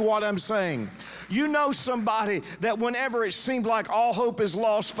hearing what I'm saying? You know somebody that whenever it seemed like all hope is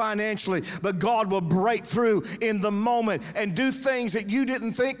lost financially, but God will break through in the moment and do things that you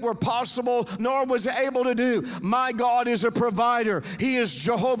didn't think were possible nor was able to do. My God is a provider. He is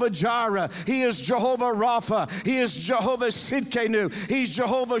Jehovah Jireh. He is Jehovah Rapha. He is Jehovah Sidkenu. He's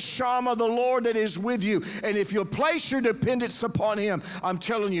Jehovah Shammah, the Lord that is with you. And if you'll place your dependence upon Him, I'm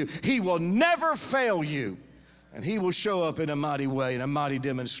telling you, He will never fail you. And He will show up in a mighty way, in a mighty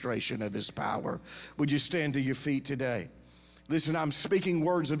demonstration of His power. Would you stand to your feet today? Listen, I'm speaking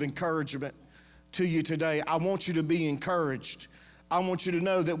words of encouragement to you today. I want you to be encouraged. I want you to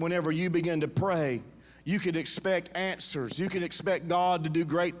know that whenever you begin to pray, you can expect answers. You can expect God to do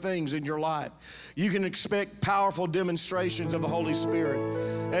great things in your life. You can expect powerful demonstrations of the Holy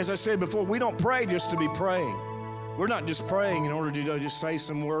Spirit. As I said before, we don't pray just to be praying. We're not just praying in order to just say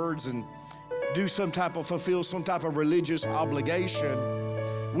some words and fulfill some type of religious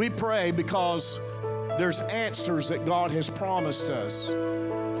obligation. We pray because there's answers that God has promised us.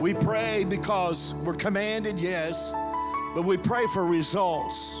 We pray because we're commanded, yes, but we pray for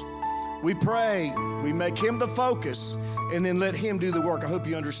results. We pray, we make Him the focus, and then let Him do the work. I hope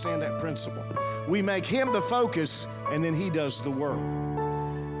you understand that principle. We make Him the focus, and then He does the work.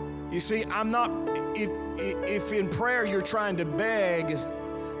 You see, if in prayer you're trying to beg,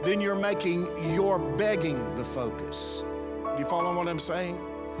 then you're making your begging the focus. You follow what I'm saying?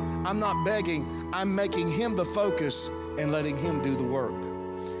 I'm not begging. I'm making him the focus and letting him do the work.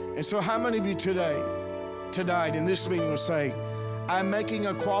 And so how many of you tonight in this meeting will say, I'm making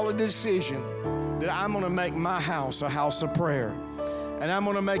a quality decision that I'm going to make my house a house of prayer. And I'm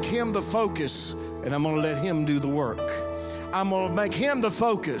going to make him the focus, and I'm going to let him do the work. I'm going to make him the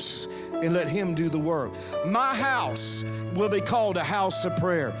focus and let him do the work. My house will be called a house of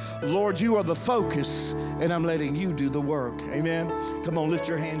prayer. Lord, you are the focus, and I'm letting you do the work. Amen. Come on, lift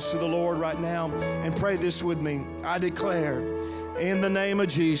your hands to the Lord right now and pray this with me. I declare in the name of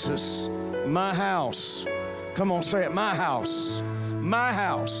Jesus, my house, come on, say it, my house,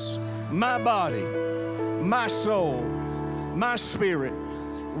 my body, my soul, my spirit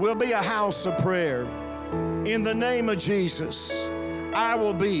will be a house of prayer. In the name of Jesus, I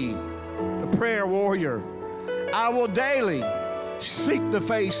will be a prayer warrior. I will daily seek the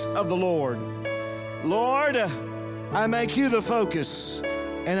face of the Lord. Lord, I make you the focus,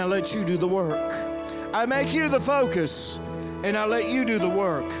 and I let you do the work. I make you the focus, and I let you do the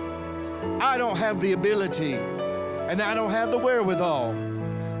work. I don't have the ability, and I don't have the wherewithal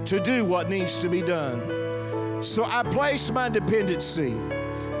to do what needs to be done. So I place my dependency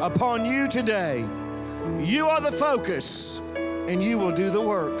upon you today. You are the focus, and you will do the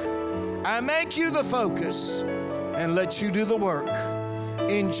work. I make you the focus and let you do the work.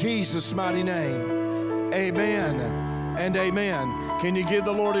 In Jesus' mighty name, amen and amen. Can you give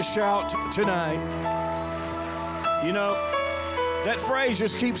the Lord a shout tonight? You know, that phrase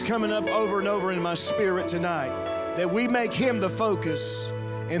just keeps coming up over and over in my spirit tonight, that we make him the focus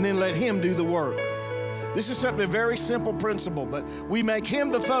and then let him do the work. This is something very simple principle, but we make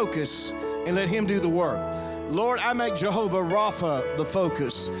him the focus and let him do the work. Lord, I make Jehovah Rapha the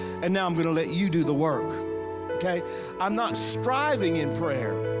focus, and now I'm going to let you do the work. Okay? I'm not striving in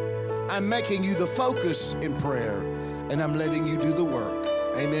prayer. I'm making you the focus in prayer, and I'm letting you do the work.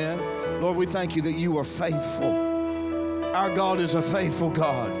 Amen. Lord, we thank you that you are faithful. Our God is a faithful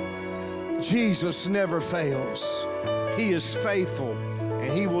God. Jesus never fails. He is faithful,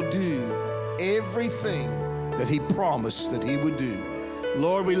 and he will do everything that he promised that he would do.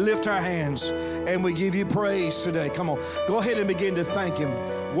 Lord, we lift our hands and we give you praise today. Come on, go ahead and begin to thank him.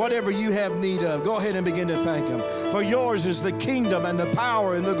 Whatever you have need of, go ahead and begin to thank him. For yours is the kingdom and the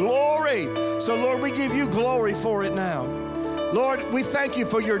power and the glory. So Lord, we give you glory for it now. Lord, we thank you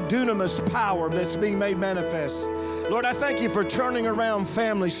for your dunamis power that's being made manifest. Lord, I thank you for turning around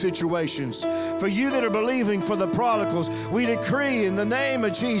family situations. For you that are believing for the prodigals, we decree in the name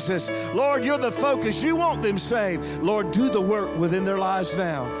of Jesus, Lord, you're the focus. You want them saved. Lord, do the work within their lives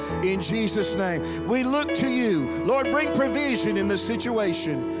now. In Jesus' name, we look to you. Lord, bring provision in the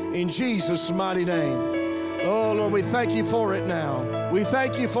situation. In Jesus' mighty name. Oh, Lord, we thank you for it now. We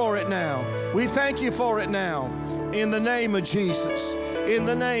thank you for it now. We thank you for it now. In the name of Jesus. In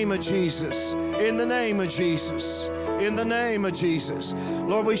the name of Jesus. In the name of Jesus. In the name of Jesus.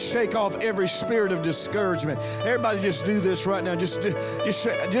 Lord, we shake off every spirit of discouragement. Everybody just do this right now. Just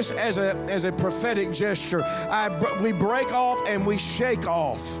as a prophetic gesture. We break off and we shake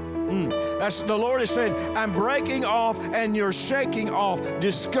off. That's the Lord has said, I'm breaking off and you're shaking off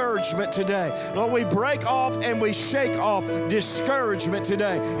discouragement today. Lord, we break off and we shake off discouragement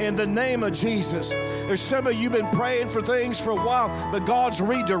today in the name of Jesus. There's some of you been praying for things for a while, but God's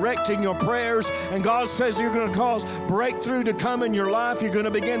redirecting your prayers, and God says you're going to cause breakthrough to come in your life. You're going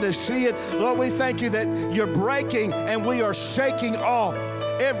to begin to see it. Lord, we thank you that you're breaking and we are shaking off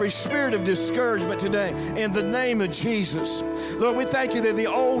every spirit of discouragement today in the name of Jesus. Lord, we thank you that the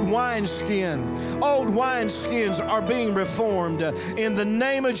old wineskins are being reformed in the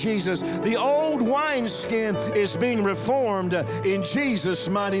name of Jesus. The old wineskin is being reformed in Jesus'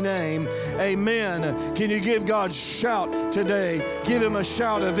 mighty name. Amen. Can you give God a shout today? Give him a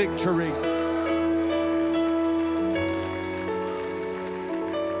shout of victory.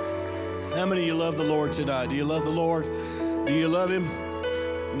 How many of you love the Lord tonight? Do you love the Lord? Do you love him?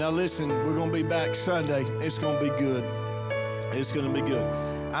 Now listen, we're going to be back Sunday. It's going to be good. It's going to be good.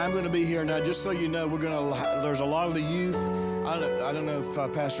 I'm going to be here now. Just so you know, there's a lot of the youth. I don't know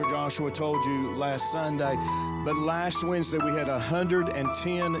if Pastor Joshua told you last Sunday, but last Wednesday we had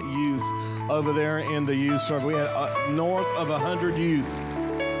 110 youth over there in the youth service. We had north of 100 youth.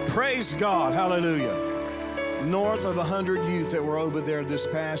 Praise God. Hallelujah. North of 100 youth that were over there this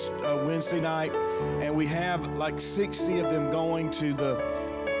past Wednesday night, and we have like 60 of them going to the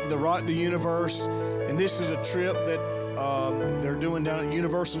Universe, and this is a trip that they're doing down at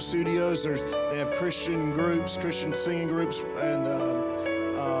Universal Studios. They have Christian groups, Christian singing groups, and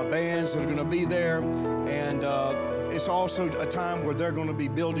bands that are going to be there, and it's also a time where they're going to be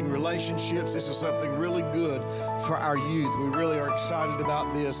building relationships. This is something really good for our youth. We really are excited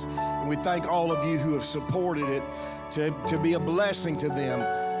about this. And we thank all of you who have supported it to be a blessing to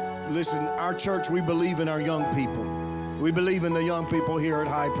them. Listen, our church, we believe in our young people. We believe in the young people here at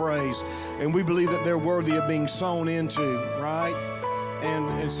High Praise. And we believe that they're worthy of being sown into, right?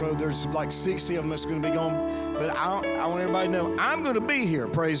 And so there's like 60 of them that's going to be going. But I want everybody to know I'm going to be here,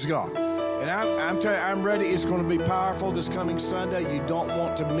 praise God. And I'm telling you, I'm ready. It's going to be powerful this coming Sunday. You don't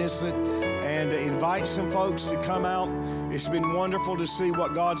want to miss it. And invite some folks to come out. It's been wonderful to see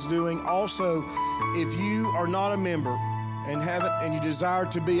what God's doing. Also, if you are not a member and you desire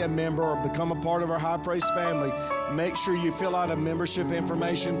to be a member or become a part of our High Praise family, make sure you fill out a membership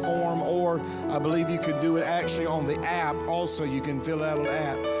information form, or I believe you can do it actually on the app. Also, you can fill it out on the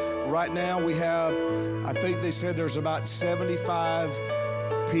app. Right now we have, I think they said there's about 75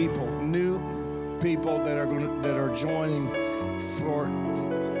 people, new people that are joining for.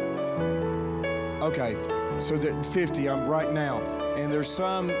 Okay, so that 50 right now, and there's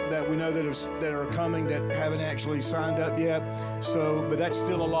some that we know that are coming that haven't actually signed up yet. So, but that's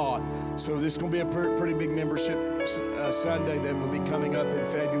still a lot. So this is going to be a pretty big membership Sunday that will be coming up in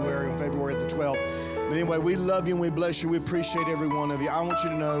February, on February the 12th. But anyway, we love you and we bless you. We appreciate every one of you. I want you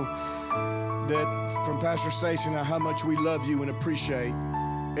to know that from Pastor Stacy and I, how much we love you and appreciate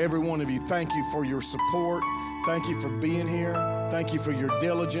every one of you. Thank you for your support. Thank you for being here. Thank you for your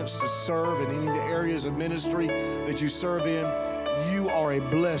diligence to serve in any of the areas of ministry that you serve in. You are a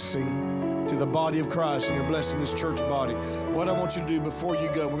blessing to the body of Christ, and you're blessing this church body. What I want you to do before you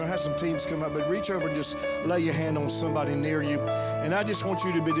go, we're going to have some teams come up, but reach over and just lay your hand on somebody near you. And I just want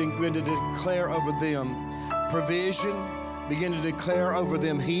you to begin to declare over them provision, begin to declare over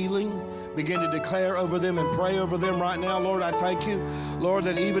them healing, begin to declare over them and pray over them right now. Lord, I thank you, Lord,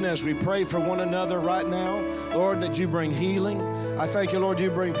 that even as we pray for one another right now, Lord, that you bring healing. I thank you, Lord, you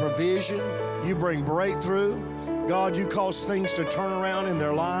bring provision, you bring breakthrough. God, you cause things to turn around in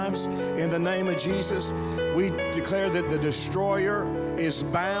their lives. In the name of Jesus, we declare that the destroyer is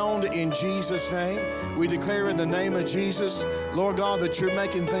bound in Jesus' name. We declare in the name of Jesus, Lord God, that you're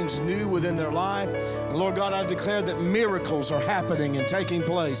making things new within their life. And Lord God, I declare that miracles are happening and taking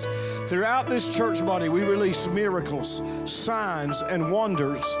place. Throughout this church body, we release miracles, signs, and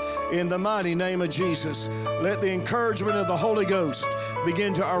wonders in the mighty name of Jesus. Let the encouragement of the Holy Ghost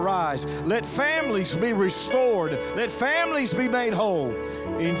begin to arise. Let families be restored. Let families be made whole.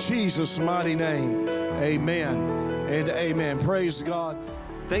 In Jesus' mighty name, amen and amen. Praise God.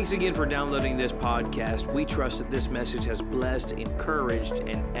 Thanks again for downloading this podcast. We trust that this message has blessed, encouraged,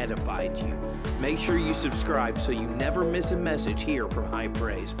 and edified you. Make sure you subscribe so you never miss a message here from High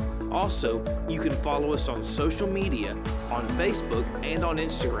Praise. Also, you can follow us on social media, on Facebook and on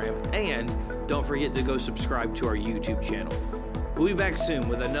Instagram, and don't forget to go subscribe to our YouTube channel. We'll be back soon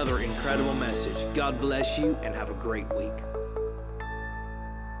with another incredible message. God bless you and have a great week.